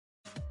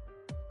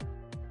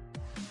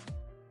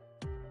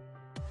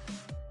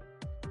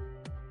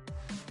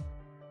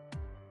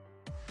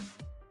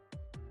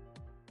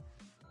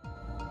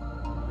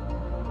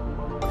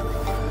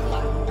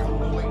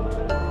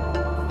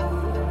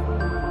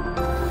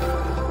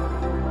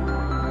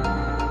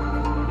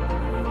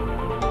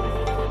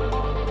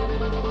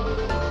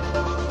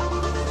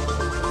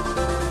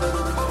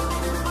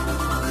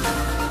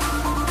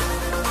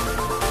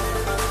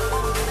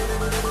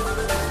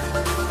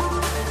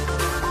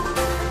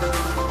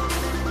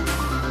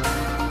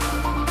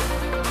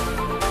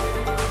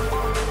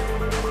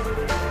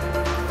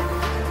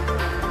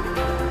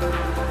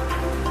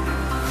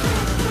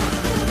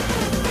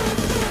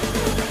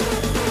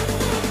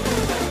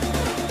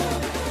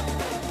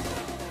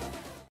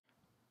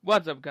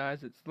What's up,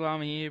 guys? It's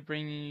Llama here,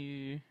 bringing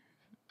you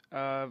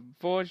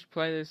Forge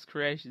Playlist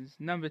Creations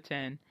number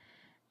 10,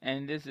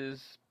 and this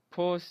is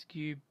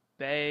Porsque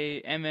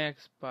Bay MX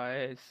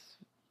by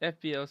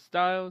FPL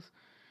Styles.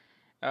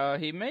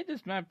 He made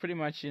this map pretty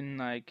much in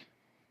like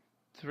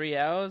 3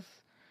 hours.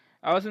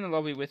 I was in the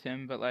lobby with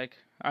him, but I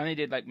only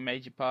did like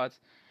major parts.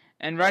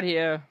 And right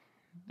here,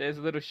 there's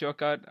a little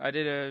shortcut. I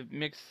did a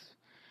mix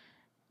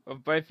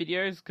of both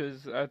videos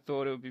because I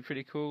thought it would be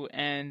pretty cool,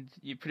 and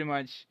you pretty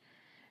much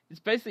it's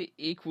basically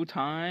equal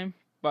time,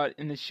 but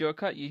in the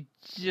shortcut you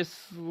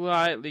just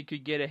slightly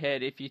could get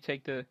ahead if you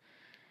take the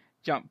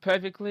jump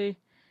perfectly.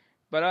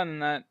 But other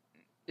than that,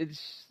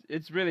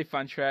 it's really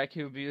fun track.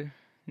 He'll be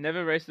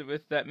never raced it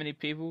with that many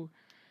people.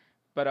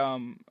 But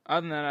other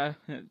than that,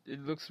 it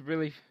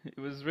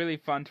was really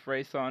fun to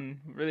race on,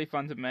 really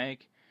fun to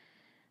make.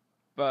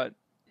 But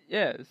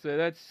yeah, so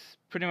that's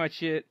pretty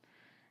much it.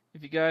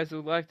 If you guys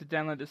would like to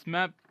download this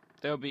map,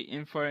 there'll be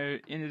info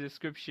in the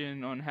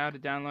description on how to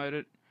download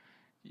it.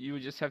 You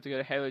would just have to go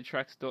to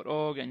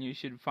halotracks.org and you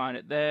should find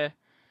it there.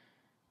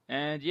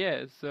 And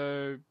yeah,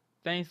 so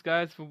thanks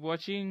guys for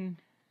watching.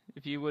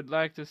 If you would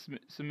like to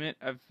submit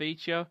a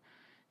feature,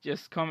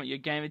 just comment your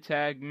gamer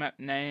tag, map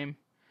name,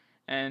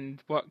 and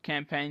what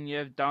campaign you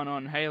have done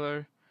on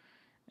Halo,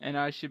 and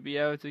I should be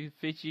able to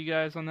feature you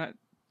guys on that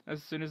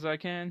as soon as I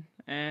can.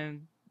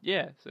 And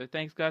yeah, so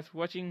thanks guys for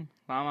watching.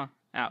 Llama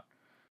out.